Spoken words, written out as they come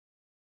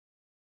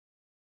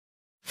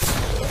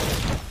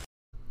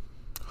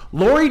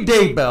Lori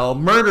Daybell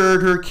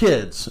murdered her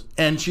kids,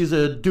 and she's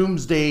a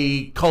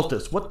doomsday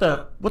cultist. What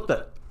the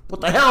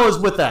hell is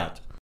with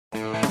that?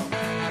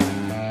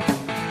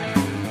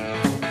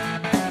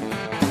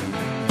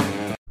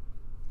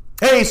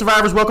 Hey,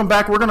 survivors! Welcome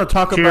back. We're going to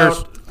talk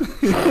about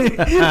Lori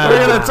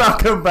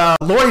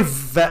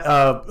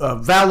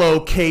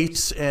Vallow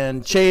case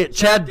and Chad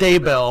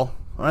Daybell.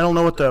 I don't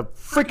know what the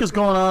frick is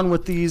going on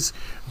with these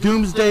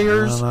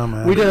doomsdayers. I don't know,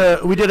 man.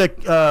 We did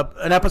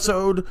an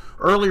episode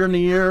earlier in the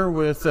year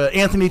with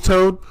Anthony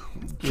Toad.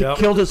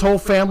 Killed his whole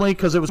family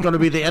because it was going to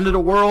be the end of the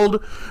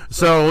world.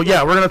 So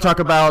yeah, we're going to talk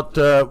about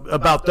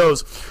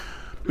those.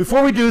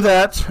 Before we do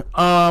that,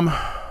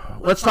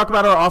 let's talk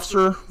about our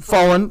officer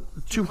fallen.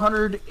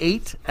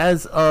 208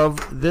 as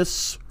of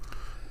this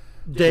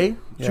day.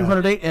 Yeah.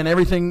 208, and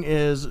everything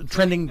is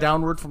trending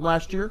downward from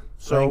last year.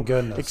 So thank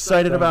goodness.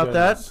 Excited Thank about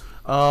goodness. that.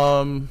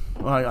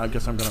 Well, I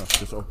guess I'm gonna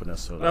just open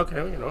this. So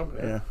okay, we can open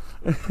it.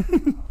 Yeah.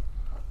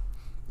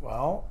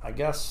 Well, I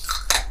guess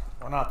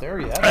we're not there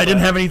yet. I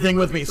didn't have anything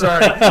with me.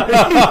 Sorry.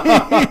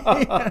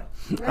 I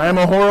am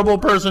a horrible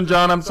person,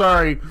 John. I'm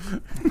sorry.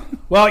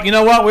 Well, you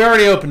know what? We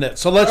already opened it,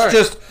 so let's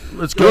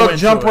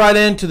jump right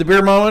into the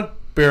beer moment.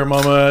 Beer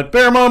moment.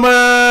 Beer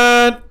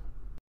moment.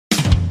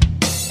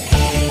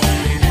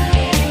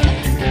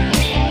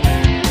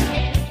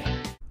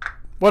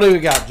 What do we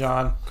got,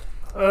 John?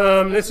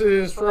 This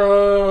is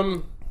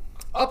from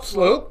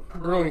Upslope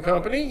Brewing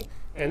Company,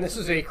 and this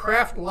is a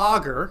craft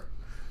lager.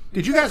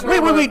 Did you guys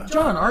wait,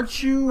 John?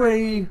 Aren't you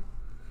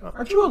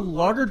a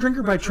lager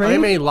drinker by trade?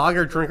 I'm a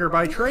lager drinker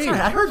by trade. Sorry,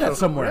 I heard that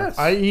somewhere. Yes.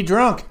 I eat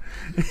drunk.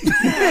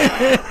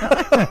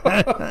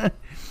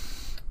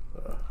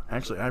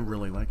 Actually, I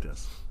really like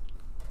this.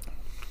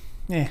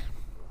 Yeah,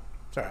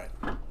 it's all right.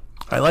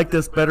 I like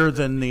this better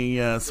than the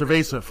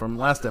cerveza from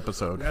last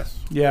episode. Yes.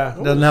 Yeah,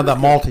 it doesn't have that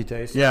malty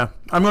taste. Yeah,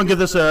 I'm going to give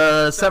this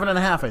a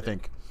 7.5. I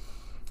think.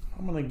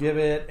 I'm going to give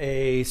it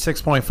a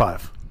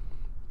 6.5.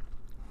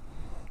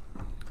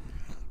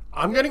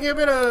 I'm going to give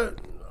it a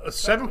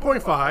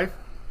 7.5.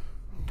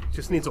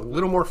 Just needs a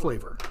little more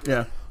flavor.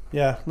 Yeah.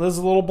 Yeah, this is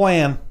a little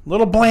bland.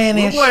 Little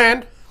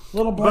blandish.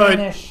 Little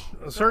blandish.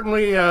 But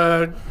certainly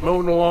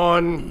mowing the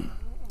lawn.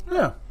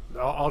 Yeah.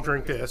 I'll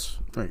drink this.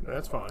 Right.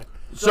 That's fine.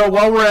 So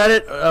while we're at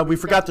it, we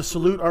forgot to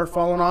salute our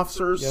fallen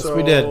officers. Yes, so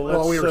we did.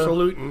 Well, we were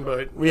saluting,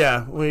 but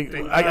yeah,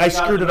 I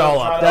screwed it all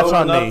up. That's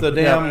on me. The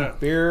damn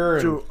beer.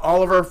 To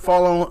all of our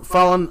fallen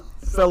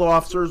fellow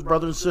officers,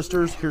 brothers and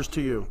sisters, here's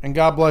to you. And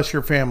God bless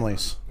your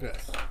families.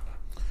 yes.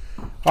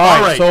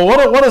 All right. So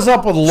what is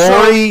up with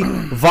Lori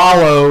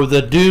Vallow,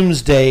 the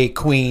Doomsday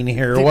Queen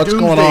here? What's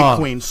going on?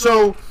 Queen.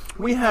 So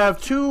we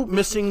have two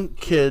missing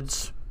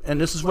kids, and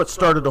this is what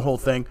started the whole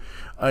thing.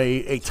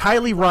 A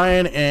Tylee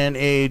Ryan and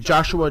a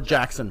Joshua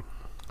Jackson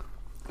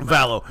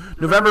Vallow.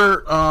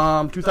 November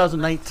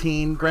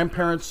 2019,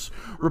 grandparents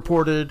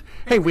reported,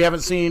 hey, we haven't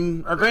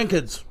seen our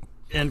grandkids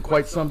in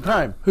quite some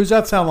time. Who's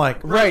that sound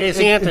like? Right.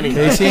 Casey Anthony.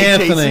 Casey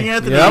Anthony.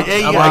 Yep.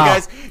 Hey, Wow.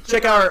 guys,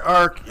 check out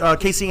our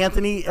Casey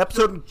Anthony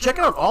episode. Check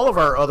out all of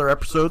our other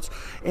episodes.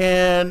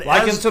 And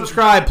Like and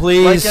subscribe,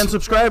 please. Like and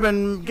subscribe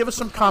and give us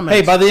some comments.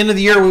 Hey, by the end of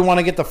the year, we want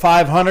to get to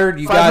 500.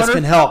 You guys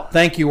can help.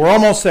 Thank you. We're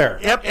almost there.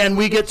 Yep, and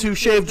we get to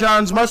shave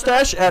John's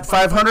mustache at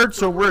 500,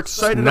 so we're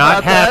excited about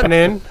Not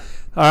happening.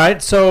 All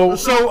right, so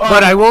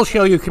but I will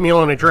show you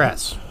Camille in a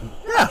dress.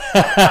 Yeah.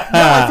 No,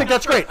 I think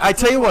that's great. I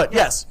tell you what,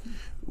 yes.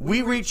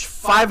 We reach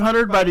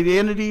 500 by the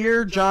end of the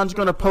year. John's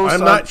going to post. I'm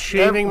not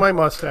shaving my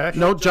mustache.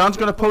 No, John's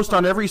going to post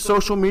on every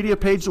social media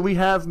page that we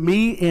have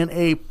me in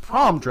a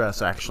prom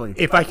dress, actually.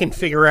 If I can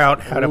figure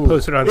out how to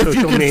post it on If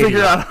social you can media.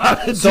 figure out how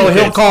to So do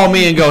he'll it. call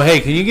me and go, hey,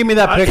 can you give me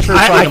that picture so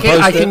I can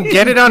post I it? can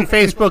get it on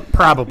Facebook,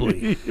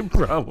 probably.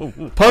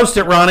 Probably. Post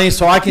it, Ronnie,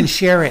 so I can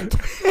share it.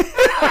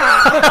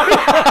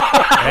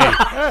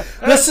 Hey.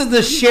 This is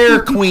the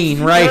share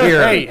queen right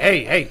here.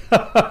 Hey.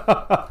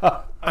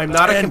 I'm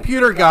not a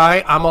computer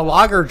guy. I'm a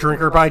lager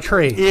drinker by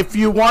trade. If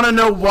you want to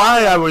know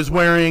why I was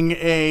wearing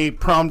a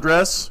prom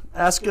dress,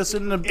 ask us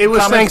in the It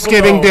was comments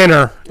Thanksgiving below.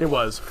 dinner. It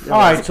was. All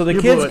right, so the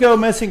You kids blew it. go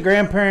missing.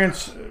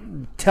 Grandparents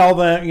tell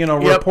them,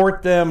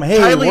 report them. Hey,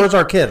 Tylee- where's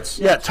our kids?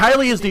 Yeah,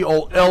 Tylee is the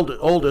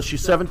oldest.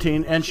 She's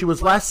 17, and she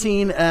was last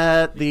seen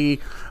at the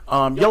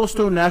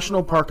Yellowstone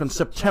National Park on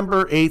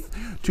September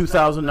 8th,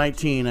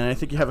 2019. And I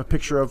think you have a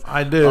picture of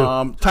I do.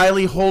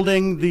 Tylee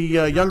holding the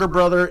younger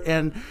brother,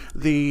 and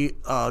the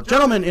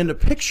gentleman in the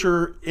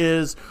picture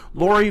is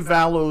Lori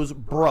Vallow's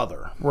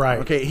brother. Right.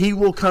 Okay, he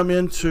will come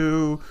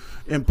into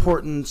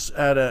importance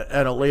at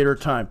a later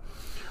time.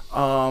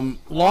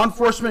 Law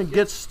enforcement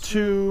gets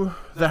to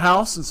the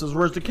house and says,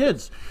 "Where's the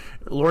kids?"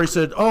 Lori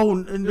said, "Oh,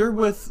 and they're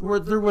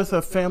with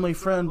a family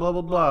friend, blah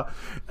blah blah."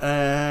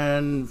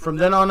 And from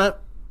then on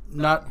up,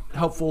 not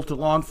helpful to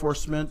law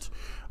enforcement.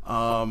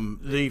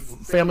 The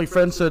family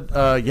friend said,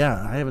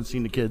 "Yeah, I haven't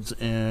seen the kids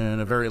in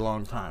a very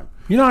long time."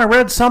 I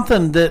read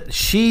something that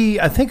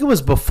I think it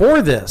was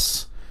before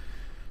this,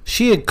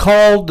 she had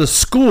called the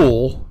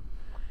school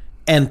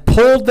and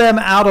pulled them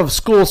out of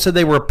school. Said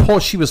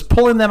she was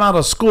pulling them out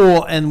of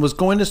school and was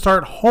going to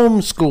start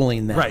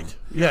homeschooling them. Right.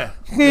 Yeah.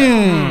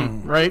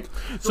 Right.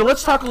 So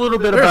let's talk a little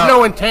bit There's about.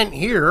 no intent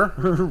here.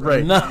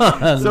 Right.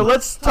 None. So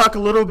let's talk a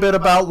little bit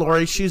about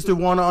Lori. She's the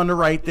one on the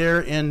right there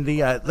in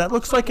the that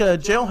looks like a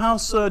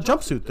jailhouse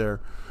jumpsuit there.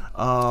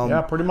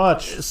 Yeah, pretty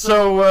much.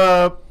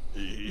 So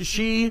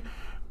she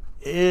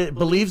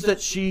believes that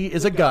she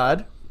is a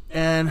god,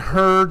 and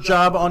her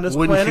job on this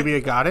Wouldn't planet. she be a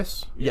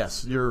goddess?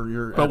 Yes,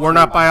 you're. But we're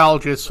not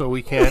biologists, so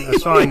we can't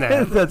assign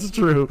that. That's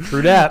true.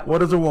 True that.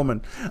 What is a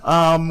woman?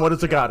 What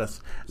is a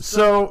goddess?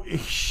 So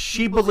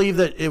she believed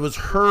that it was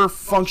her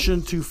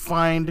function to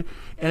find,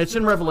 and it's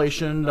in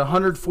Revelation, the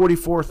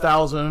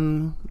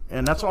 144,000,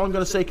 and that's all I'm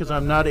going to say because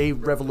I'm not a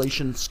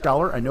Revelation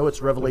scholar. I know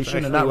it's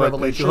Revelation and not Actually, what the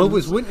Revelation.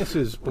 Jehovah's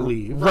Witnesses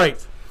believe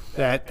Right.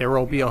 that there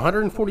will be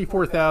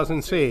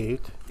 144,000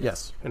 saved,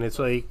 Yes. and it's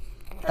like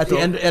At the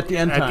end times.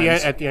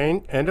 at the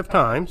end of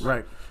times,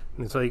 Right.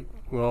 And it's like,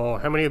 well,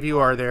 how many of you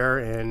are there,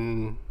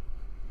 and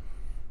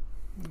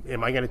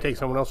am I going to take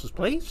someone else's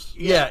place?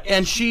 Yeah,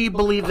 and she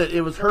believed that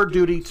it was her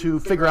duty to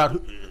figure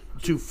out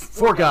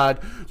for God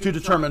to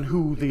determine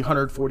who the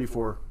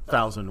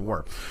 144,000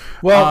 were.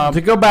 Well,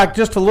 to go back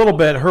just a little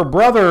bit, her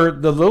brother,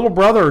 the little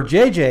brother,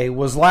 JJ,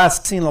 was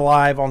last seen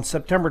alive on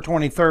September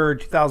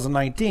 23rd,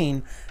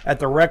 2019 at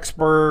the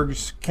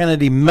Rexburg's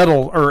Kennedy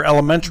Middle or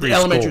Elementary School.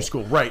 Elementary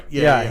school, right.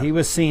 Yeah, he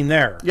was seen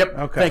there. Yep.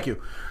 Okay. Thank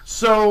you.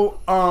 So,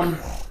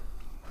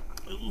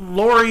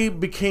 Lori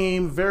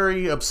became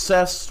very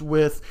obsessed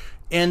with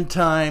end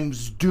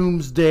times,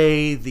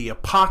 doomsday, the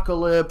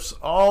apocalypse,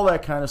 all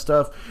that kind of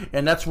stuff,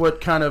 and that's what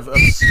kind of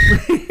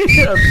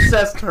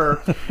obsessed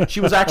her. She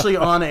was actually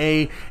on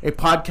a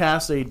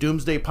podcast, a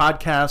doomsday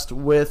podcast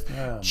with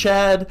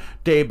Chad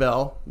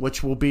Daybell,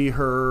 which will be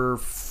her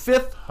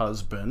 5th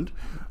husband.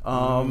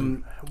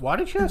 Why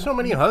did she have so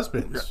many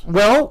husbands?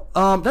 Well,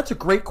 that's a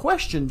great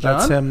question, John.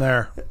 That's him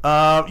there.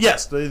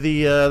 Yes,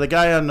 the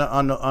guy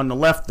on the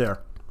left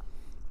there.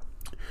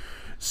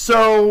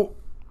 So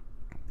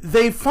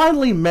they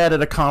finally met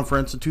at a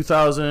conference in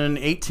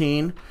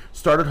 2018,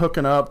 started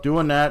hooking up,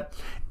 doing that.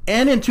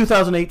 And in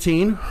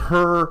 2018,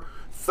 her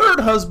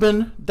 3rd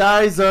husband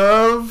dies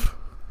of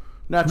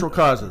natural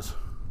causes.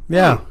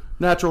 Yeah.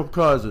 Natural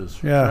causes.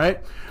 Yeah. Right?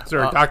 Is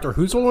there a Dr.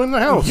 Hoozle in the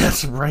house?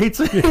 Yes, right?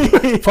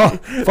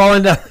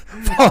 falling down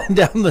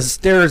the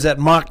stairs at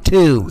Mach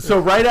 2. So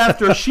right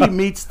after she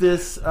meets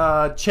this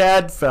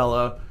Chad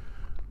fella,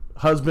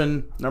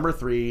 husband number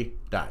 3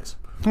 dies.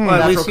 Well,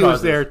 at least he was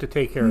causes. there to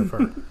take care of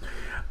her.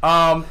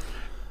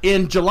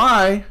 In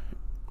July,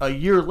 a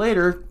year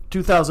later,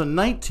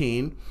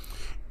 2019,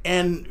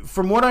 and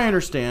from what I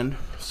understand,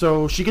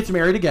 so she gets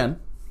married again.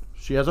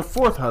 She has a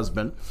 4th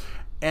husband,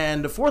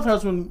 and the 4th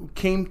husband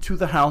came to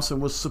the house and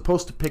was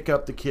supposed to pick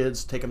up the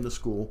kids, take them to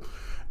school.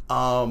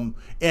 And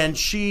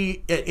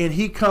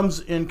he comes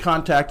in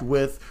contact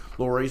with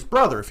Lori's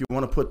brother, if you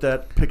want to put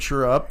that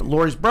picture up,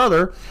 Lori's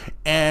brother.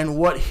 And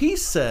what he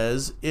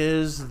says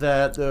is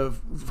that the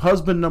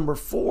husband number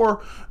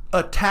 4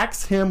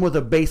 attacks him with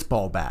a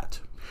baseball bat.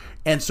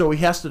 And so he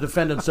has to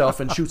defend himself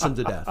and shoots him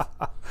to death.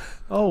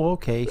 Oh,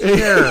 okay.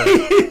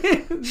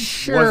 Sure.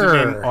 Sure. Was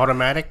it an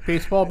automatic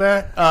baseball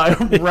bat?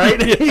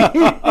 Right?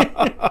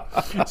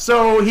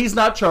 So he's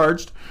not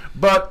charged,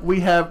 but we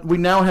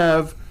now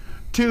have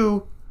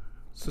 2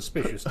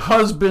 Suspicious.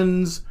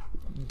 husbands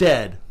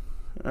dead.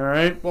 All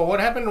right? Well, what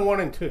happened to 1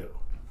 and 2?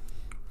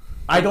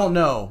 I don't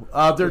know.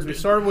 We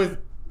started with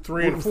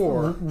 3 and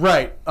 4.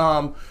 Right.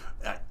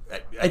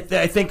 I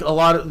think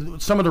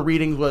some of the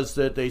reading was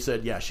that they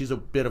said, yeah, she's a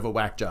bit of a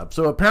whack job.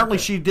 So apparently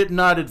she did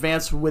not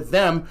advance with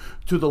them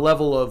to the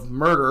level of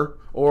murder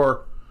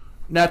or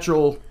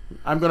natural,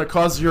 I'm going to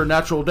cause your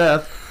natural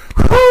death.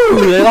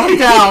 Whew, they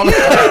lucked out.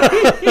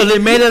 They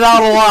made it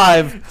out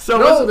alive. So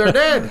No, they're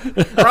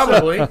dead.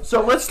 Probably.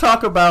 So let's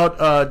talk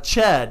about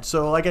Chad.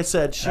 So like I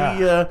said,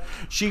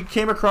 she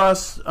came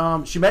across,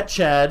 she met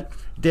Chad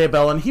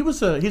Daybell, and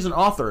he's an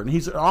author, and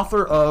he's an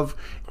author of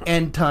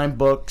end time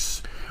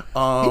books.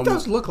 He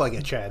does look like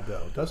a Chad,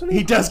 though, doesn't he?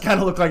 He does kind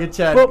of look like a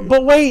Chad.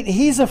 But wait,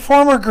 he's a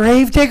former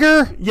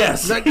gravedigger?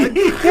 Yes.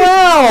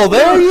 Well,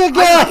 there you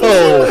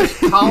go.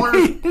 Collar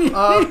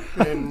up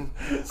and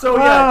So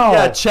Wow.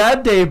 yeah,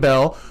 Chad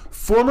Daybell,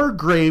 former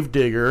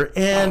gravedigger,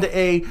 and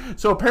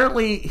so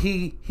apparently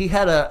he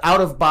had a out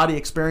of body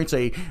experience,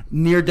 a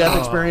near death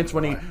experience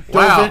when he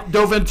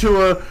dove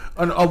into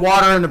a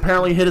water and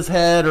apparently hit his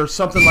head or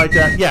something like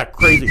that. Yeah,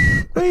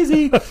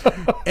 crazy.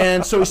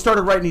 And so he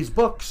started writing these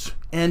books,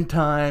 End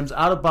Times,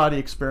 Out of Body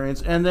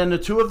Experience, and then the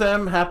 2 of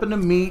them happened to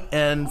meet,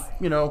 and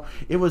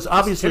it was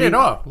obviously hit it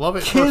off. Love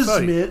it.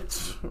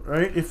 kismet,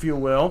 right, if you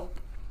will.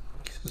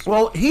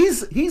 Well,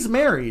 he's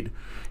married.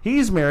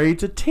 He's married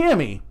to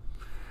Tammy.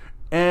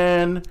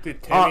 And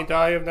Did Tammy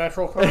die of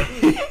natural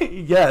causes?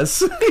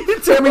 yes,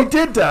 Tammy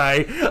did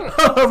die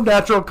of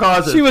natural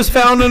causes. She was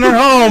found in her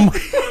home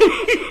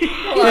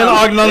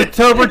on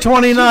October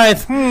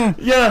 29th.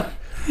 Yeah.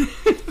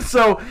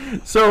 So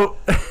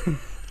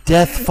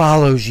Death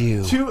follows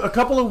you. a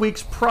couple of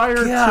weeks prior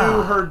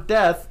to her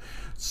death,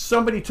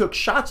 somebody took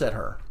shots at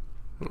her.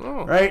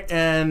 right?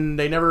 And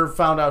they never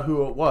found out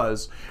who it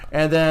was.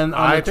 And then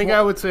on I think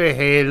I would say,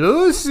 hey,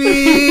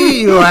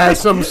 Lucy, you have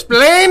some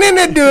explaining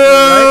to do.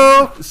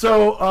 Right?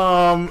 So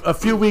a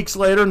few weeks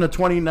later, on the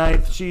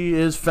 29th, she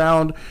is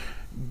found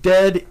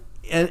dead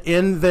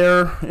in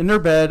their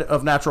bed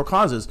of natural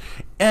causes.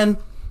 And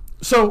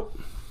so...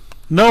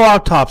 No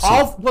autopsy.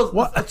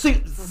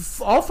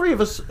 All three of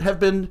us have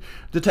been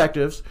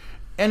detectives.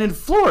 And in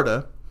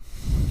Florida,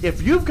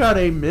 if you've got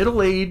a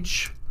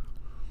middle-aged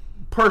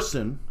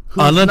person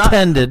who's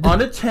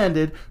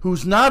unattended,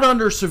 who's not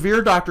under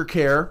severe doctor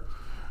care,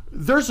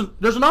 there's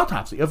an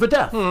autopsy of a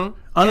death.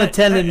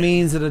 Unattended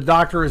means that a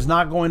doctor is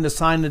not going to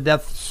sign the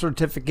death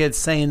certificate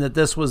saying that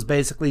this was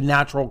basically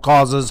natural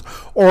causes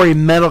or a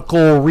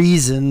medical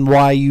reason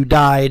why you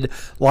died,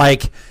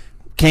 like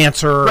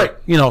cancer, right.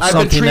 Something else. I've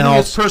been treating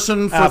this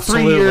person for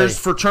 3 years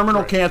for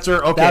terminal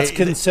cancer. Okay, that's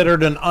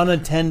considered an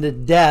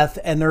unattended death,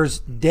 and there's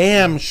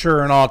damn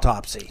sure an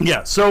autopsy.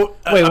 Yeah. So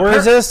wait, where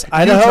is this?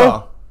 Idaho?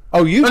 Utah.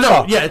 Oh, Utah. Oh,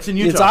 no, yeah, it's in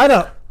Utah. It's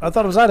Idaho. I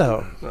thought it was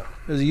Idaho.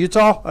 Is it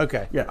Utah?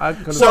 Okay.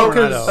 Yeah. So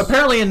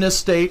apparently in this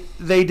state,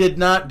 they did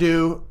not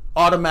do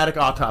automatic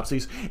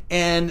autopsies,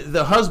 and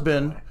the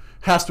husband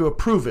has to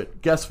approve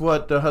it. Guess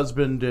what? The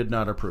husband did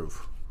not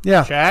approve.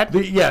 Yeah. Chad?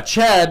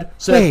 Chad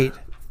said... Wait.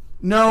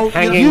 No,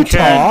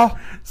 Utah. Chad.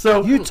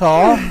 So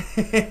Utah.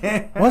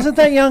 Wasn't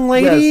that young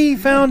lady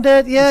found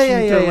dead?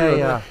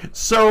 Yeah.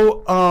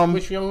 So,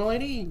 which young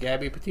lady?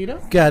 Gabby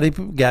Petito?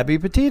 Gabby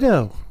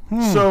Petito.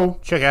 So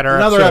check out our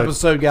another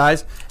episode,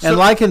 guys. And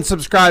like and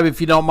subscribe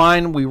if you don't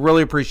mind. We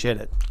really appreciate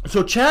it.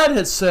 So Chad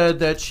had said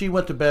that she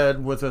went to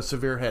bed with a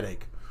severe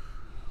headache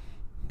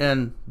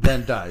and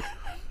then died.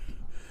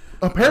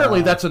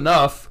 Apparently that's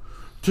enough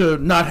to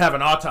not have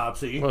an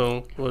autopsy.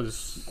 Well,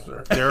 was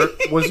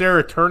there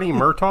attorney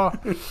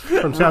Murtaugh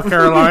from South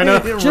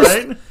Carolina?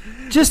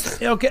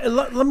 Just okay.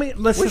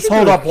 Let's just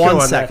hold up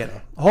 1 second.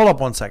 Hold up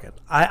 1 second.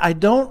 I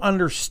don't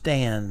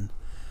understand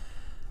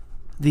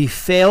the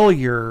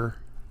failure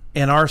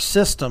in our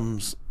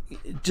systems,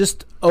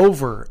 just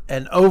over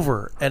and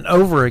over and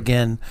over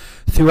again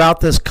throughout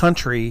this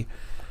country.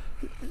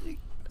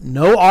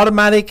 No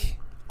automatic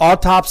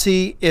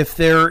autopsy if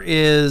there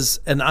is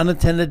an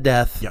unattended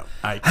death. Yeah,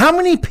 how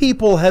many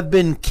people have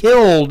been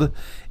killed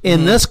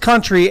in this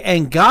country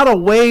and got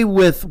away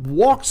with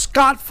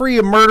scot-free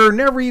of murder,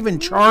 never even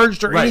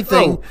charged or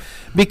anything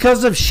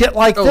because of shit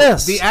like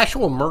this? The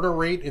actual murder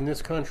rate in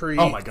this country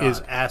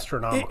is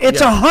astronomical. It's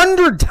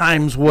 100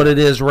 times what it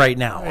is right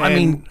now. I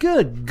mean,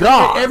 good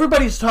God.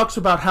 Everybody talks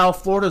about how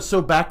Florida is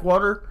so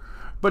backwater.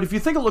 But if you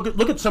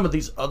look at some of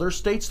these other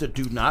states that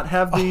do not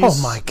have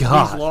these, these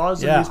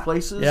laws in these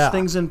places,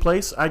 things in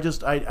place, I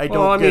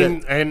don't get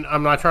it. And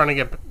I'm not trying to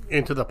get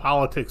into the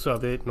politics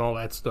of it and all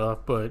that stuff,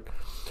 but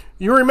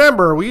you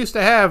remember we used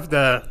to have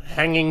the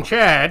hanging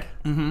Chad.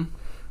 Mm-hmm.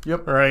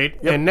 Yep. Right?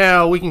 Yep. And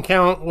now we can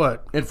count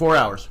what? In 4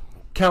 hours.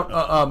 Count,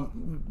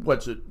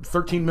 what's it,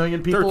 13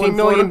 million people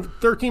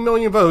 13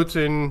 million votes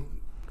in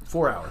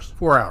 4 hours.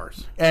 4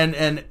 hours.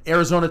 And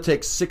Arizona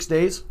takes 6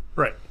 days?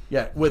 Right.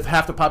 Yeah, with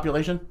half the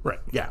population? Right.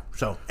 Yeah.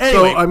 So,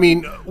 anyway. So, I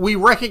mean, we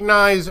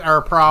recognize our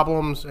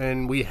problems,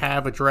 and we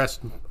have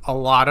addressed a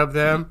lot of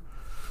them.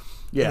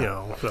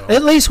 Yeah.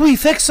 At least we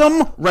fix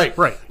them. Right.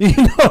 You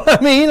know what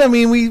I mean? I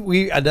mean,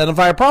 we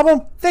identify a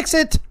problem, fix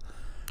it.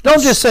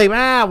 Don't just say,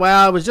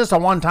 well, it was just a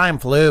one-time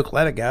fluke.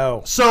 Let it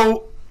go.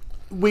 So,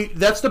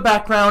 that's the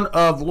background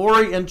of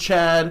Lori and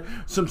Chad.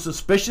 Some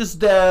suspicious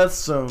deaths,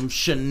 some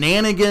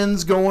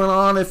shenanigans going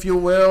on, if you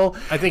will.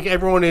 I think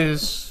everyone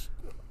is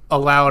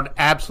allowed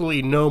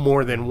absolutely no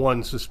more than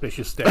one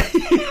suspicious death.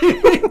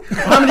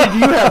 How many do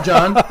you have,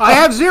 John? I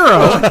have 0.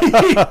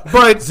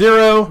 But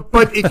 0.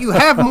 But if you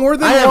have more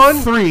than I one,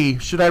 have 3.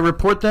 Should I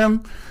report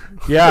them?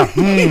 Yeah.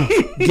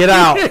 Get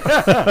out.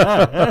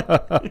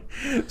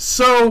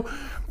 So,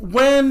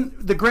 when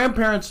the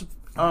grandparents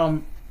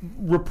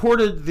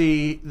reported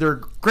their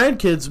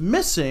grandkids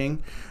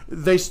missing,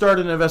 they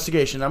started an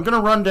investigation. I'm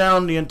going to run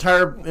down the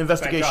entire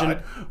investigation,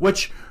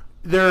 which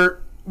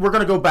we're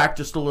going to go back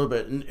just a little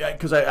bit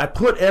because I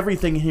put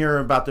everything here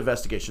about the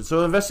investigation. So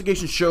the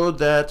investigation showed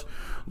that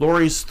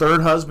Lori's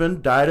third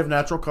husband died of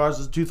natural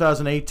causes in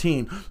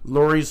 2018.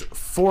 Lori's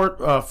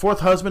fourth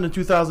husband in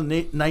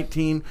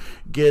 2019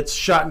 gets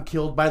shot and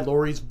killed by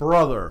Lori's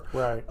brother.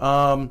 Right.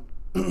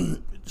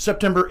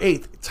 September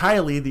 8th,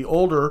 Tylee, the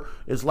older,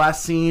 is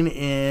last seen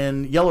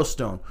in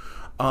Yellowstone.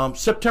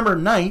 September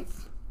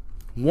 9th,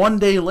 1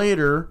 day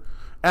later,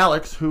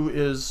 Alex, who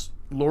is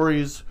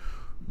Lori's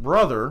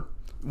brother,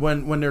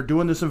 when they're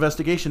doing this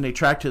investigation, they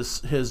tracked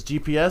his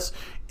GPS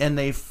and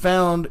they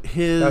found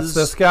his. That's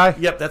this guy?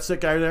 Yep, that's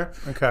that guy there.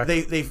 Okay.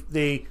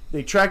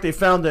 They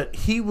found that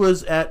he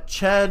was at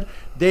Chad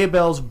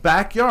Daybell's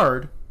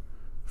backyard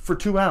for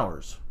 2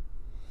 hours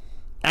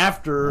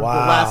after the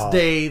last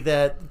day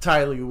that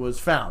Tylee was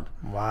found.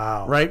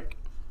 Wow. Right?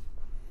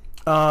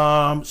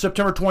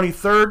 September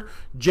 23rd,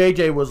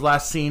 JJ was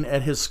last seen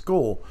at his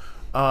school.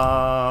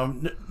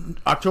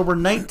 October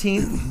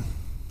 19th,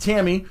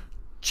 Tammy,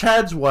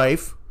 Chad's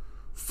wife,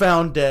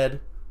 found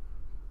dead.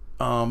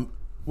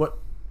 What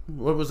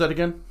what was that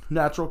again?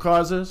 Natural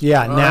causes?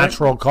 Yeah, All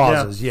natural right.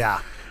 causes. Yeah.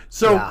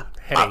 So, Yeah.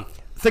 Headache.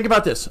 think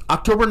about this.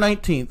 October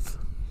 19th,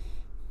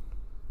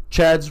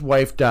 Chad's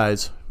wife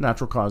dies.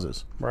 Natural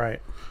causes.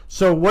 Right.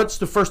 So, what's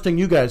the first thing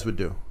you guys would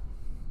do?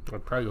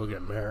 I'd probably go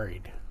get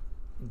married.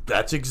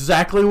 That's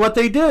exactly what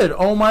they did.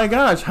 Oh my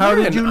gosh! How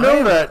did you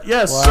know that?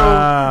 Yes.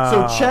 Wow.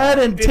 So Chad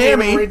and Didn't even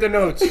Tammy. read the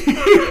notes.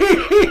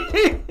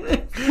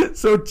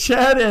 So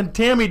Chad and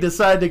Tammy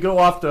decide to go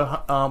off to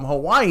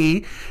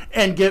Hawaii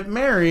and get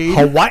married.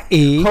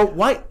 Hawaii.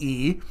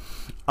 Hawaii.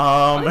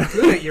 I'm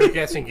good at your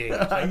guessing games.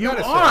 You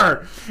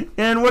are.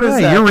 And what is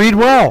Hey, that? you read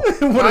well.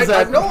 What is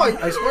that?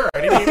 I swear.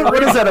 I didn't even What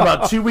read is that?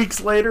 About 2 weeks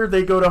later,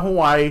 they go to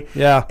Hawaii.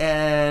 Yeah.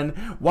 And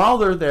while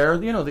they're there,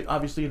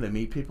 obviously they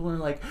meet people and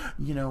they're like,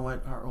 you know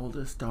what? Our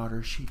oldest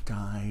daughter, she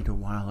died a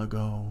while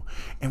ago,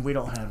 and we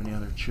don't have any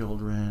other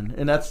children.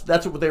 And that's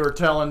what they were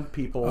telling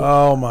people.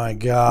 Oh my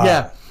God.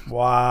 Yeah.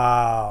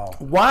 Wow.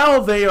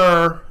 While they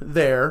are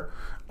there,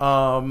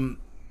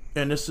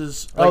 and this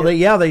is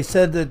They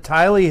said that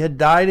Tylee had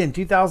died in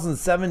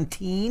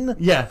 2017.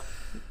 yeah.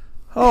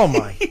 Oh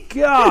my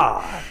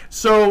God.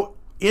 So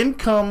in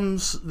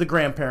comes the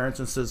grandparents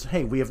and says,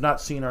 "Hey, we have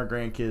not seen our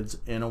grandkids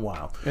in a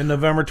while." In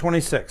November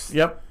 26th.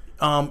 Yep.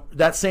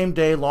 That same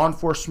day, law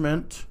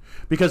enforcement,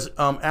 because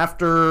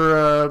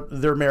after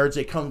their marriage,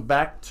 they come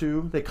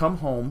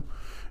home,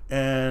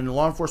 and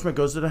law enforcement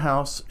goes to the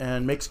house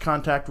and makes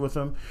contact with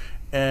them.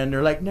 And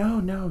they're like, no,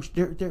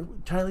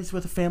 Tylee's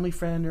with a family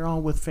friend. They're all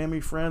with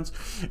family friends.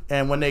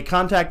 And when they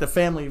contact the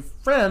family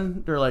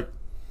friend, they're like,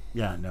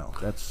 yeah, no,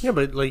 that's not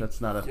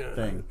a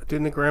thing.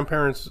 Didn't the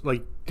grandparents,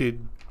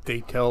 did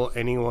they tell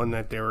anyone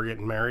that they were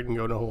getting married and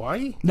going to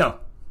Hawaii? No,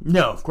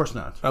 of course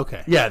not.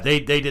 Okay. Yeah, they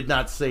did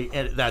not say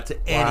that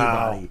to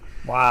anybody.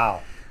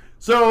 Wow.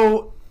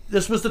 So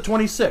this was the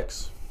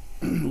 26th.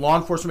 Law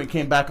enforcement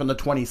came back on the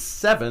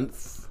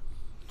 27th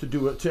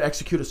to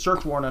execute a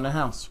search warrant on the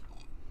house.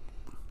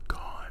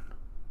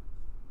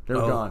 They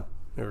were gone.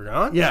 They were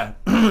gone? Yeah.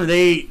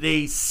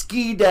 they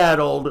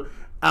ski-daddled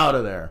out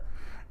of there.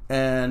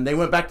 And they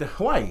went back to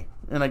Hawaii.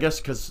 And I guess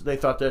because they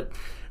thought that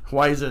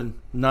Hawaii's a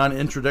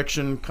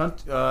non-extradition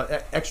country?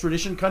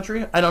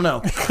 I don't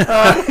know.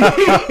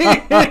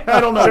 I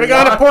don't know. Should have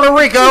gone to Puerto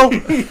Rico.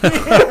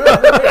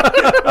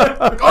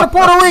 Go to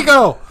Puerto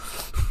Rico.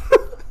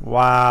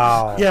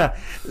 Wow. Yeah.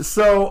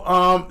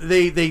 So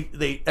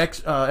they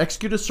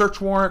executed a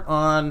search warrant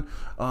on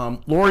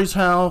Lori's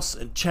house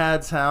and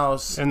Chad's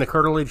house. And the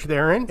curtilage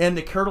therein? And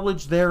the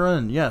curtilage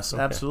therein, yes,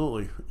 okay.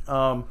 Absolutely.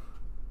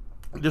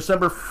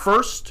 December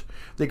 1st,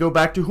 they go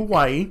back to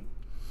Hawaii.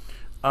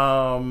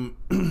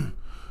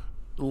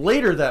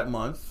 Later that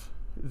month,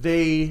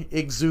 they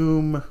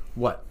exhume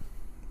what?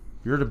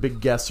 You're the big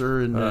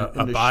guesser in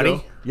the body?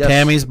 show. Yes.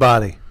 Tammy's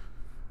body.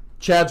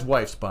 Chad's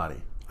wife's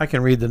body. I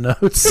can read the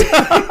notes.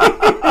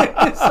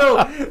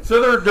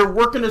 So they're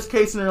working this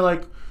case and they're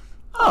like,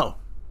 oh,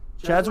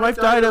 Chad's wife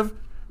died of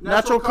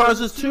natural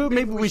causes too?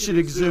 Maybe we should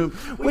exhume.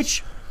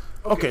 Which,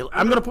 okay,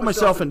 I'm going to put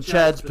myself in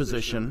Chad's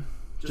position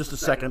just a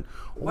second.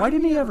 Why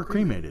didn't he ever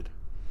cremated?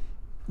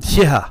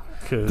 Yeah.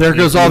 There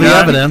goes all the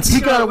evidence.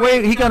 He got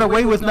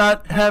away with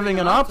not having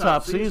an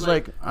autopsy. He's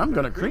like, I'm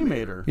going to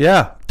cremate her.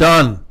 Yeah,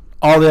 done.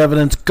 All the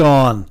evidence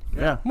gone.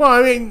 Yeah. Well,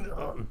 I mean,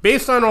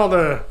 based on all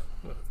the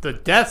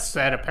deaths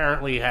that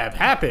apparently have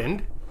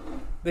happened,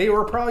 they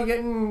were probably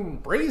getting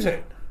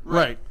brazen.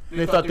 Right.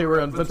 They thought they were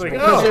invincible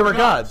because they were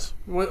gods.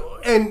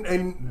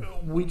 And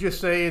we just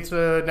say it's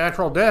a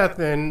natural death,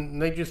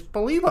 and they just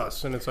believe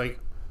us. And it's like,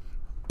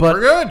 but,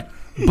 we're good.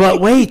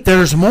 But wait,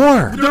 there's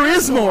more. There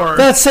is more.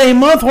 That same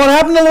month, what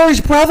happened to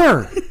Lori's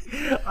brother?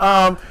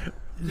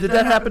 Did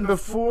that happen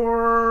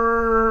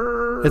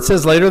before? It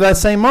says later that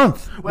same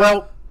month.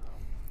 Well,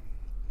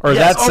 or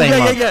yes. that same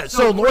month. Yeah.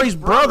 So Lori's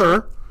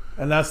brother.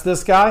 And that's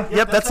this guy?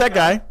 Yep, that's that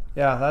guy.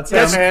 Yeah, that's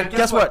Yes, him. man.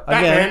 Guess what?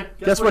 Batman.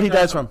 Guess what he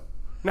dies from?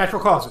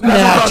 Natural causes.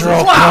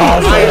 Natural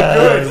Wow.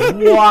 causes.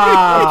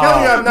 Wow. I'm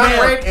telling you, I've not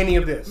Man. read any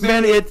of this.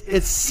 Man,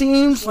 it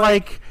seems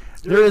like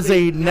there is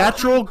a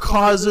natural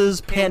causes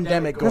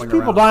pandemic going There's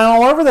people around.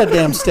 dying all over that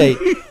damn state.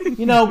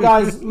 You know,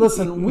 guys,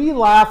 listen, we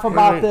laugh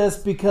about this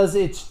because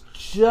it's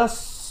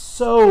just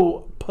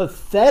so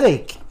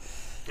pathetic.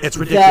 It's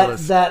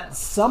ridiculous. That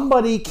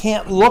somebody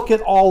can't look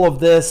at all of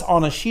this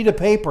on a sheet of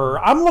paper.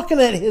 I'm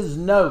looking at his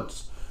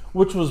notes,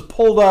 which was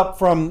pulled up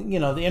from, the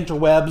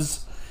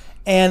interwebs,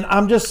 and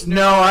I'm just...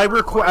 No, I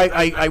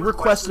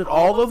requested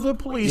all of the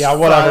police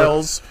whatever.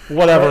 files.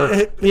 Whatever.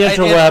 The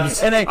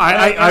interwebs. And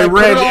I put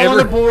read it all on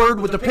every... the board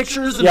with the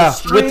pictures and Yeah, the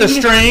string. with the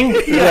string.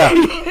 Yeah.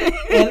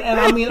 And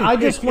I mean, I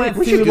just went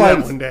We through should do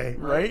that one day.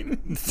 Right?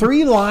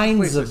 3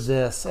 lines of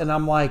this, and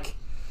I'm like...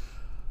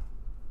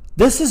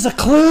 This is a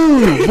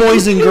clue,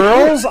 boys and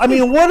girls. I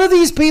mean, what are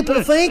these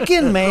people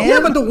thinking, man? Yeah,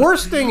 but the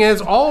worst thing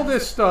is, all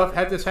this stuff,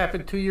 had this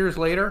happened 2 years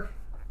later,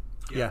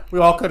 Yeah. we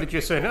all could have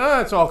just said,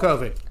 it's all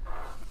COVID.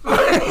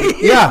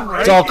 Yeah,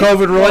 right? It's all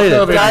COVID related.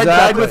 All COVID.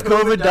 Died with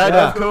COVID, died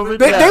of COVID.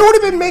 They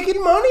would have been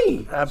making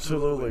money.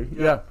 Absolutely.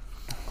 Yeah.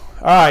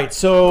 All right,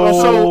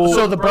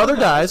 So the brother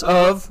dies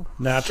of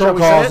natural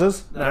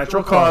causes.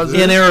 Natural causes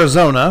In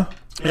Arizona.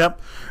 Yep.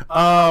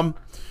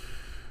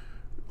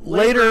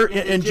 Later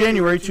in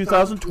January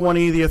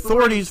 2020, the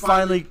authorities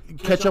finally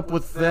catch up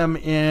with them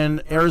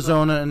in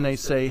Arizona, and they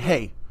say,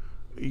 "Hey,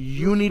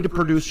 you need to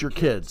produce your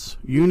kids.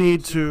 You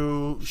need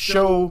to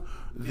show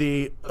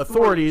the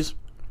authorities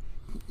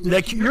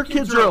that your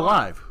kids are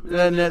alive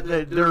and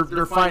that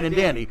they're fine and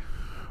dandy."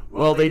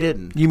 Well, they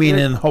didn't. You mean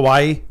in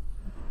Hawaii?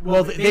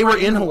 Well, they were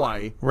in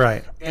Hawaii,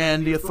 Right.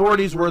 and the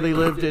authorities where they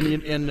lived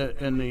in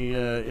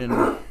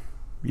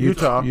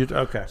Utah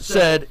Okay.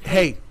 said,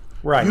 "Hey,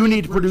 Right. you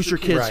need to produce your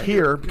kids Right.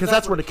 here," because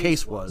that's where the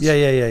case was.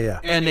 Yeah.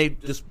 And they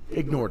just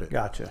ignored it.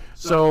 Gotcha.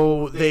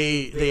 So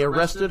they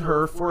arrested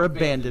her for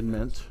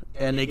abandonment,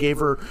 and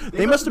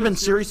they must have been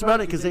serious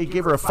about it because they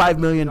gave her a $5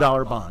 million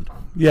bond.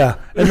 Yeah,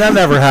 and that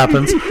never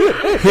happens.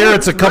 Here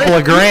it's a couple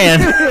of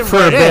grand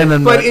for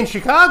abandonment. But in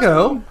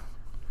Chicago,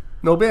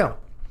 no bail.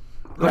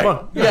 No Right.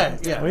 bond. Yeah.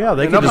 Well, yeah,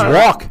 they No can just bond.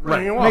 walk.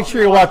 Right. You Make walk.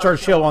 sure you watch our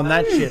show on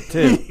that shit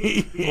too.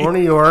 Or New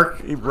York.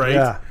 Right.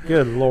 Yeah.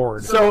 Good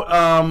Lord.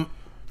 So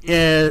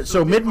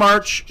so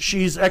mid-March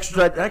she's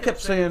extradited. I kept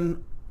saying,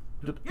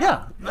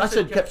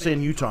 kept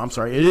saying Utah. I'm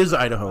sorry. It is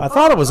Idaho. I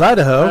thought it was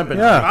Idaho. I've been-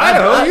 Yeah.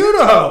 Idaho,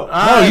 Idaho.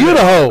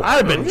 Idaho.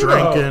 I've been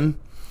Idaho. drinking.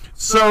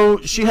 So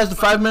she has the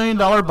 $5 million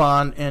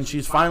bond, and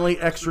she's finally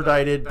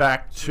extradited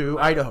back to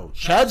Idaho.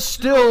 Chad's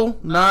still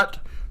not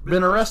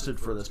been arrested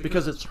for this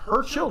because it's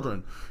her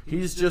children.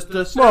 He's just a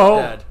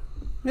stepdad.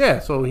 Yeah,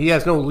 so he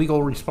has no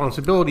legal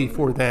responsibility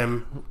for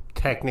them,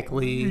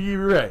 technically.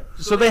 You're right.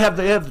 So they have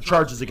the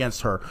charges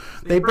against her.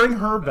 They bring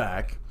her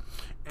back,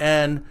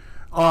 and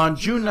on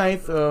June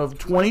 9th of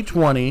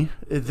 2020,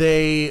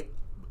 they,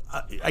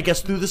 I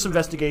guess through this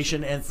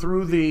investigation and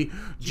through the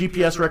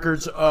GPS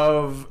records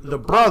of the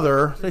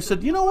brother, they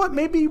said, you know what,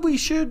 maybe we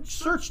should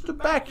search the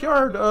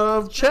backyard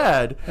of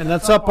Chad. And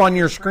that's up on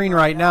your screen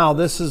right now.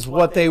 This is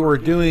what they were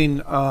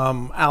doing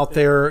out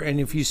there. And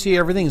if you see,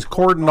 everything's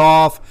cordoned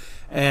off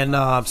and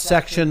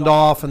sectioned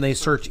off, and they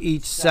search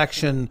each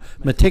section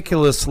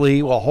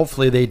meticulously. Well,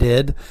 hopefully they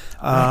did.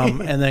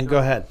 And then go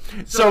ahead.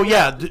 So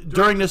yeah,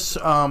 during this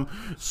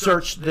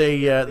search,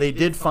 they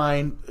did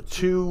find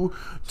two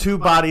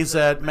bodies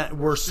that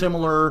were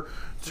similar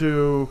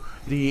to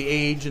the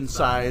age and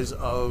size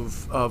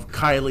of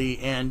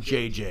Kylie and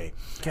JJ.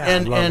 God,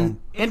 love 'em. And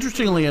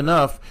interestingly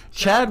enough,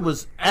 Chad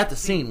was at the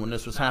scene when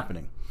this was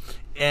happening,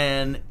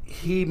 and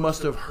he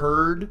must have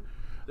heard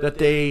that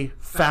they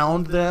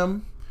found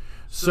them.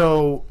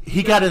 So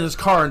he got in his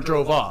car and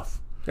drove off.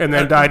 And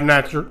then died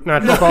natural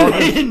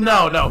causes?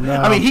 No.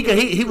 I mean,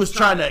 he was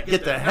trying to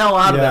get the hell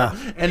out of Yeah.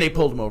 there, and they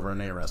pulled him over and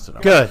they arrested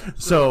him. Good.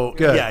 So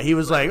Good. yeah, he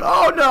was like,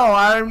 "Oh no,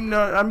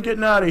 I'm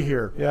getting out of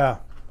here." Yeah.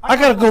 I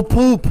got to go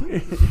poop.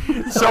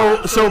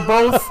 So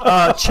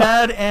both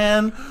Chad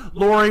and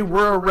Lori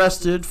were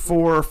arrested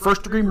for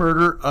first-degree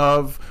murder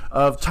of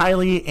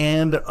Tylee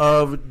and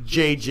of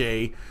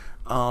JJ.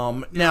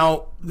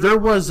 Now there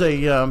was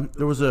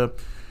a.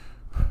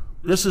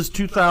 This is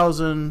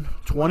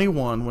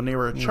 2021 when they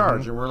were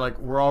charged, and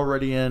we're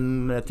already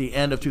at the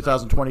end of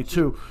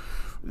 2022.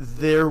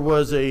 There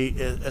was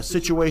a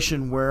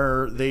situation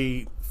where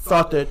they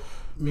thought that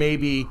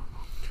maybe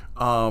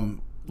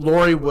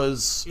Lori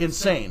was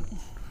insane,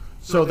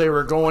 so they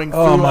were going through.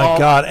 Oh my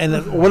God!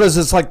 And what is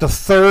this, like the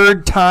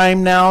third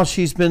time now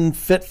she's been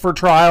fit for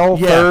trial?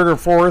 Yeah. Third or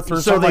fourth or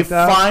So something they like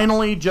that?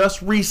 finally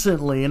just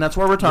recently, and that's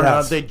what we're talking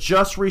Yes. about. They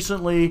just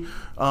recently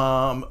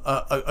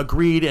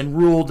agreed and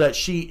ruled that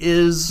she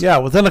is. Yeah,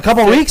 within a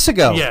couple weeks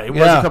ago. Yeah, it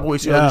was a couple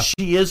weeks ago. Yeah.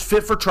 She is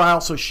fit for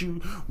trial, so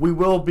we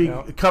will be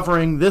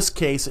covering this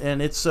case,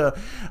 and it's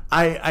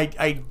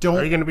I don't.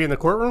 Are you going to be in the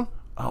courtroom?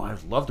 Oh,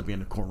 I'd love to be in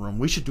the courtroom.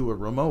 We should do a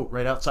remote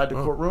right outside the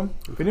courtroom.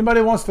 If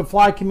anybody wants to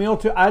fly Camille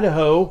to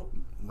Idaho,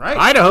 Right.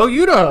 Idaho,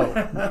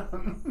 Idaho.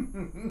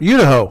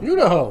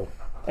 Idaho.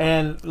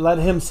 and let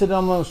him sit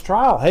on those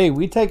trial. Hey,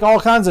 we take all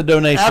kinds of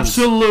donations.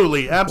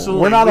 Absolutely.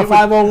 We're not a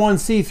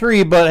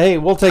 501c3, but hey,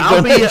 we'll take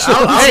donations.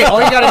 Hey,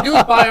 all you got to do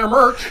is buy our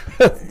merch.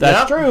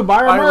 That's true. Buy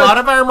our Buy a merch. lot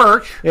of our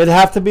merch. It'd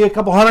have to be a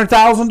couple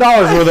 $100,000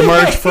 worth of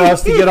merch for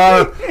us to get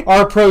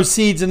our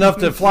proceeds enough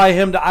to fly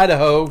him to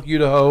Idaho.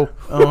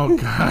 Oh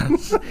God.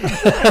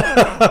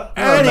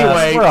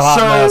 Anyway, We're a hot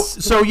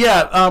mess. so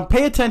yeah,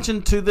 pay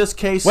attention to this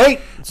case. Wait,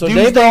 so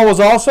Daybell was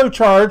also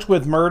charged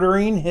with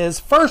murdering his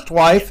first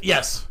wife,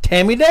 Yes.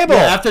 Tammy Daybell.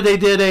 Yeah, after they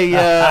did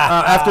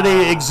after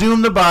they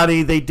exhumed the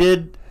body, they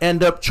did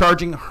end up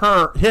charging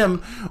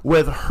him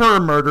with her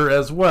murder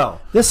as well.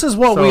 This is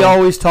what we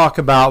always talk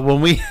about when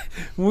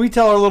we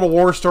tell our little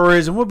war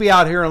stories, and we'll be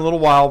out here in a little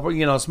while,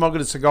 you know, smoking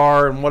a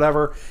cigar and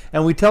whatever,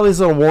 and we tell these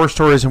little war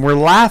stories, and we're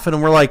laughing,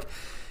 and we're like,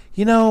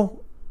 you know,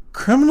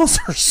 criminals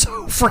are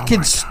so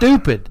freaking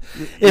stupid.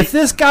 If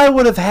this guy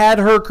would have had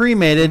her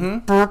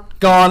cremated,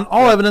 gone,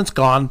 all evidence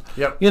gone.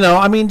 Yep. You know,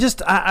 I mean,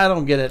 just I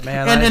don't get it,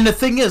 man. And the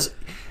thing is,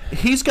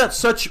 he's got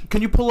such.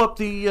 Can you pull up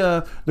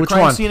the Which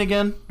crime one? scene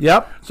again?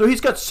 Yep. So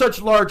he's got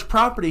such large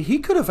property. He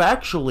could have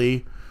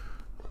actually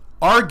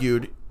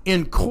argued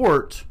in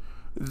court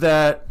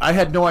that I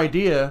had no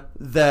idea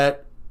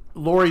that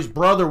Lori's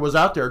brother was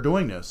out there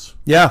doing this.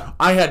 Yeah.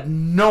 I had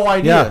no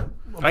idea.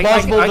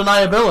 Plausible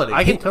deniability.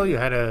 I can tell you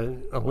how to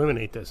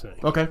eliminate this thing.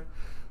 Okay.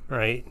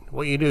 Right.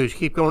 What you do is you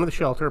keep going to the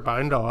shelter,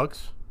 buying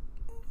dogs,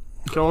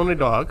 killing the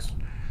dogs.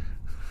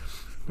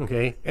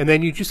 Okay. And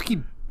then you just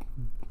keep,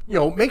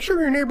 make sure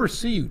your neighbors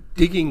see you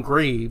digging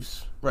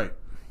graves Right.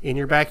 in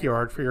your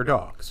backyard for your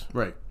dogs.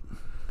 Right.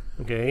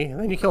 Okay. And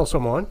then you kill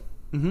someone.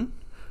 Mm-hmm.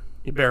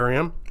 You bury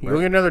him. You go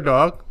get another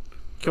dog,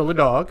 kill the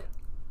dog.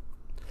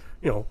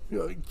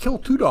 Kill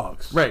 2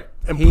 dogs. Right.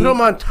 And put them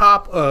on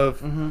top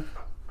of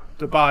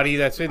the body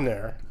that's in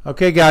there.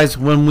 Okay, guys,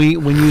 when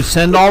you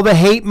send all the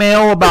hate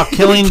mail about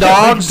killing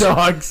dogs,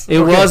 it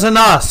wasn't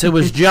us. It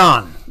was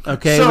John.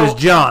 Okay, So, it was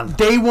John.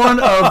 Day one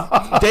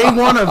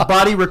of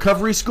body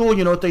recovery school,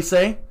 you know what they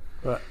say?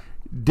 What?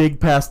 Dig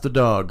past the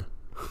dog.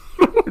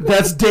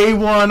 That's day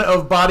one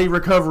of body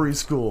recovery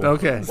school.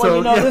 Okay.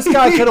 Well, this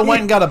guy could have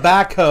went and got a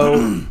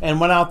backhoe and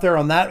went out there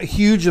on that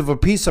huge of a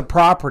piece of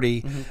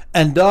property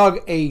and dug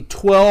a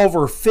 12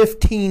 or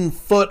 15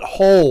 foot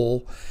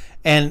hole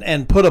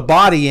and put a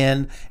body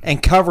in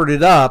and covered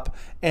it up.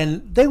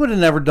 And they would have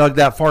never dug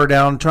that far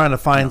down trying to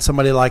find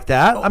somebody like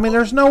that. I mean,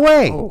 there's no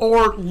way.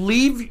 Or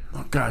leave.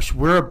 Oh gosh,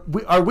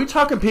 are we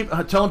talking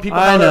people telling people?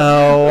 I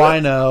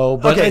know,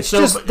 but Okay, it's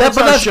so just that's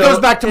but our that show. goes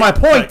back to my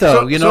point,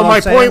 though. So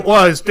my point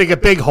was dig a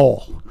big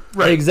hole.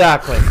 Right.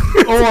 Exactly.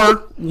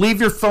 Or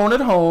leave your phone at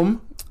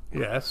home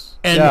Yes.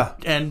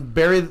 and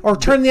bury. Or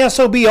turn the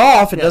SOB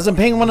off. It doesn't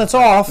ping when it's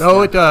off.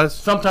 No, it does.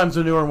 Sometimes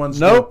the newer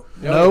ones. Nope.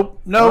 do.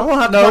 Nope. We'll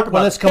have to Nope. talk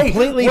When about it's it. Hey,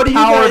 completely what do you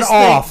powered guys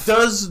off. think?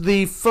 Does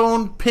the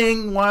phone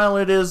ping while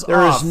it is There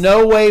off? is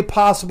no way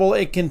possible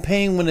it can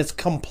ping when it's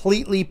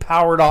completely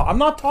powered off. I'm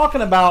not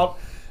talking about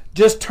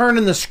just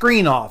turning the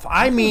screen off.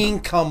 I mean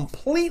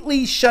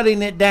completely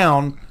shutting it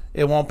down.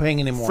 It won't ping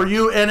anymore. For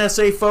you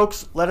NSA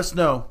folks, let us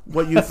know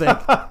what you think.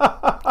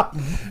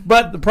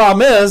 But the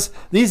problem is,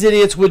 these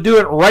idiots would do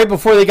it right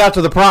before they got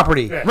to the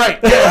property.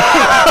 Right. We're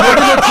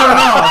going to turn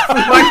off.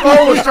 My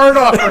phone was turned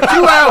off for 2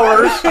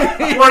 hours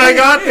when I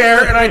got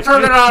there, and I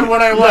turned it on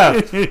when I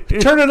left.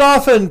 Turn it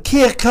off in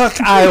Keokuk,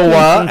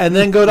 Iowa, and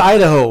then go to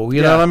Idaho.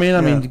 You know what I mean?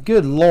 I mean,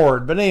 good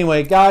Lord. But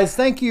anyway, guys,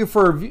 thank you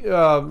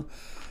for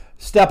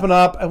stepping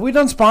up. Have we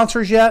done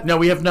sponsors yet? No,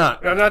 we have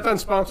not. I've not done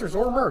sponsors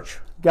or merch.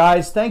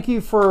 Guys, thank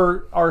you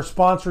for our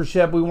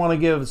sponsorship. We want to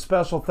give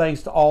special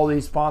thanks to all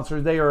these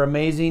sponsors. They are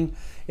amazing.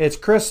 It's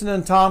Kristen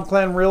and Tom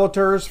Clan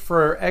Realtors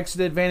for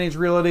Exit Advantage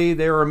Realty.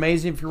 They are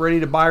amazing if you're ready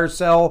to buy or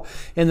sell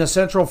in the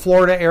Central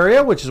Florida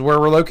area, which is where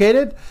we're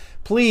located.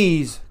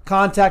 Please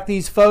contact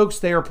these folks.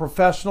 They are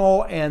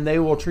professional and they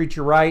will treat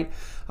you right.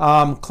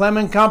 Clem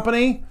and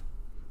Company,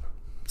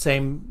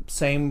 same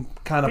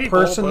kind of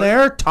person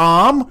there.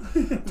 Tom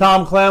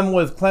Clem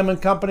with Clem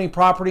and Company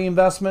Property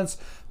Investments.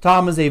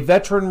 Tom is a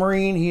veteran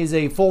Marine. He is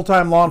a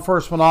full-time law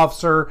enforcement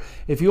officer.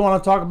 If you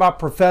want to talk about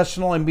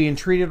professional and being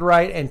treated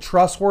right and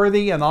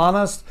trustworthy and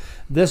honest,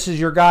 this is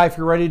your guy if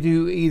you're ready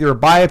to either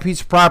buy a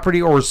piece of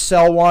property or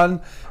sell one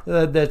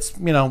that's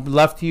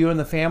left to you and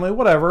the family,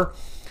 whatever.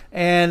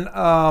 And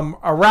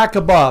a rack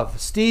above.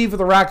 Steve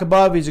with a rack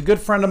above. He's a good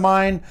friend of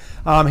mine.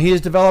 He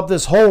has developed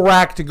this whole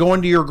rack to go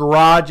into your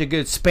garage.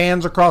 It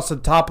spans across the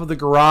top of the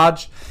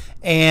garage,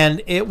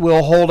 and it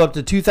will hold up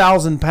to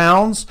 2,000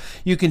 pounds.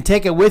 You can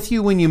take it with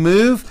you when you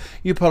move.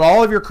 You put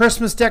all of your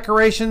Christmas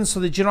decorations so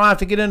that you don't have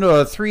to get into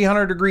a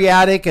 300-degree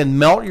attic and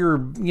melt your,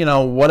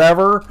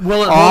 whatever.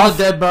 Will it off. hold a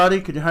dead body?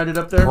 Could you hide it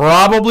up there?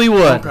 Probably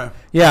would. Okay.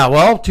 Yeah,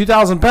 well,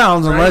 2,000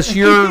 pounds unless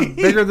you're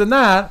bigger than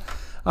that.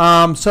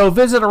 So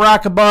visit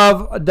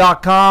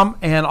arackabove.com,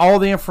 and all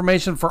the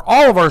information for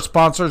all of our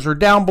sponsors are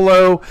down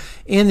below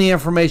in the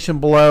information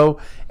below.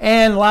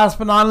 And last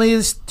but not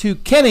least, to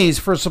Kenny's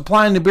for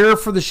supplying the beer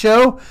for the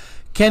show.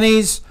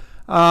 Kenny's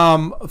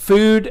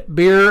food,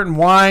 beer, and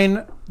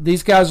wine.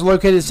 These guys are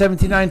located at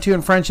 1792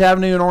 in French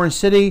Avenue in Orange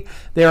City.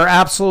 They are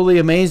absolutely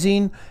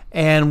amazing,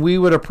 and we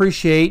would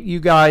appreciate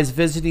you guys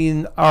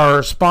visiting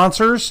our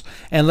sponsors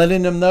and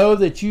letting them know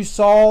that you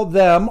saw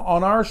them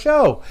on our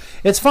show.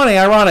 It's funny,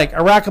 ironic.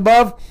 Iraq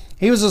Above,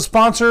 he was a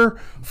sponsor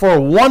for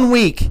 1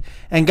 week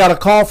and got a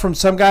call from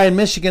some guy in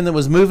Michigan that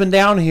was moving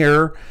down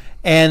here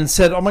and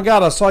said, "Oh my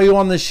God, I saw you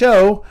on the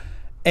show,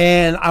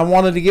 and I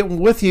wanted to get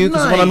with you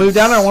because when I moved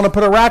down there, I want to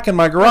put a rack in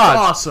my garage." That's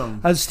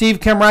awesome. And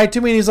Steve came right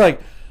to me and he's like,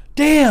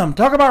 "Damn,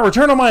 talk about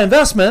return on my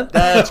investment."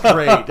 That's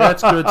great.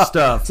 That's good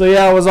stuff. So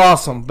yeah, it was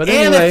awesome. But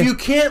And anyway, if you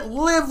can't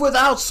live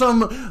without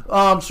some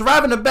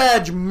Surviving the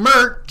Badge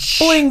merch,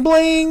 bling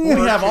bling.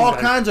 we have all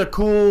kinds of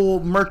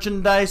cool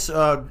merchandise,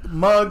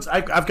 mugs.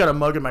 I've got a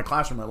mug in my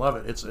classroom. I love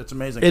it. It's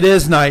amazing. It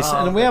is nice.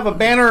 And we have a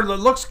banner that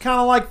looks kind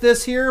of like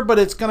this here, but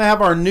it's going to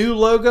have our new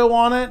logo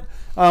on it,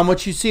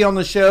 which you see on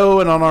the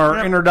show and on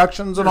our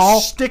introductions and There's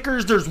all.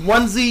 stickers, there's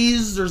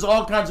onesies, there's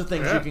all kinds of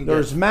things you can get.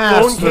 There's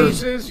masks. Phone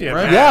cases. Yeah,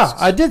 Right? Yeah,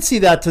 masks. I did see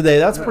that today.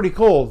 That's pretty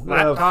cool.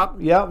 Laptop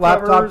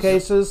laptop covers.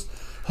 cases,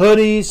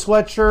 hoodies,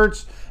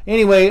 sweatshirts.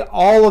 Anyway,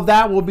 all of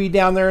that will be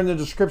down there in the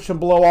description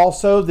below.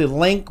 Also, the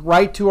link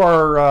right to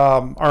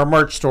our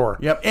merch store.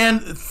 Yep.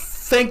 And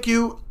thank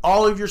you,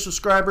 all of your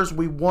subscribers.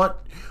 We would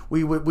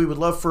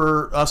love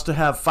for us to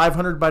have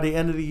 500 by the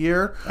end of the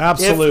year.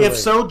 Absolutely. If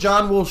so,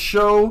 John will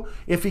show,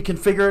 if he can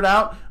figure it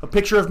out, a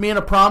picture of me in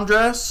a prom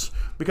dress,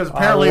 because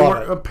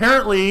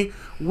apparently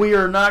we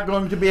are not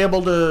going to be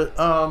able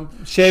to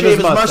shave his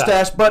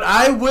mustache. But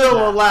I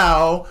will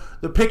allow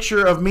the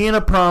picture of me in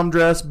a prom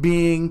dress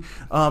being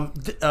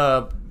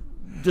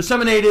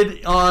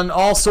disseminated on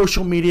all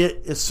social media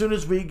as soon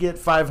as we get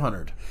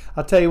 500.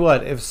 I'll tell you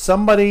what,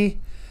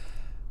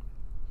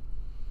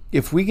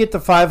 if we get to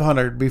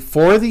 500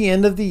 before the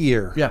end of the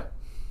year, yeah,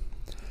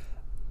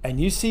 and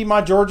you see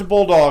my Georgia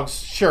Bulldogs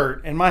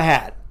shirt and my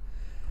hat,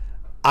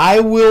 I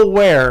will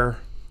wear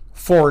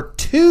for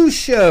 2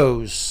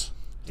 shows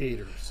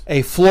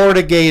a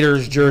Florida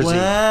Gators jersey.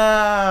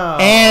 Wow.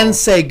 And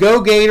say go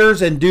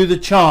Gators and do the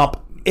chomp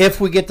if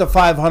we get to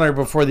 500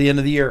 before the end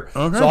of the year.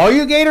 Okay. So all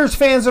you Gators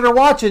fans that are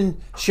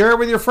watching, share it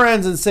with your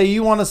friends and say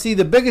you want to see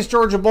the biggest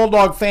Georgia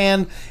Bulldog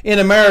fan in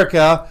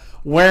America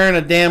wearing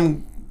a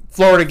damn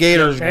Florida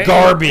Gators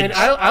garbage. And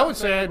I would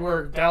say I'd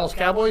wear Dallas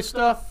Cowboys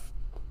stuff,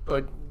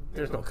 but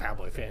there's no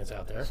Cowboy fans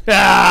out there.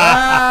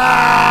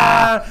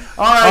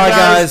 All right,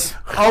 guys.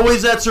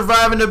 Always at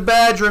Surviving the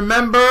Badge.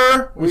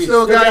 Remember, we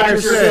still got your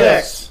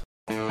 6.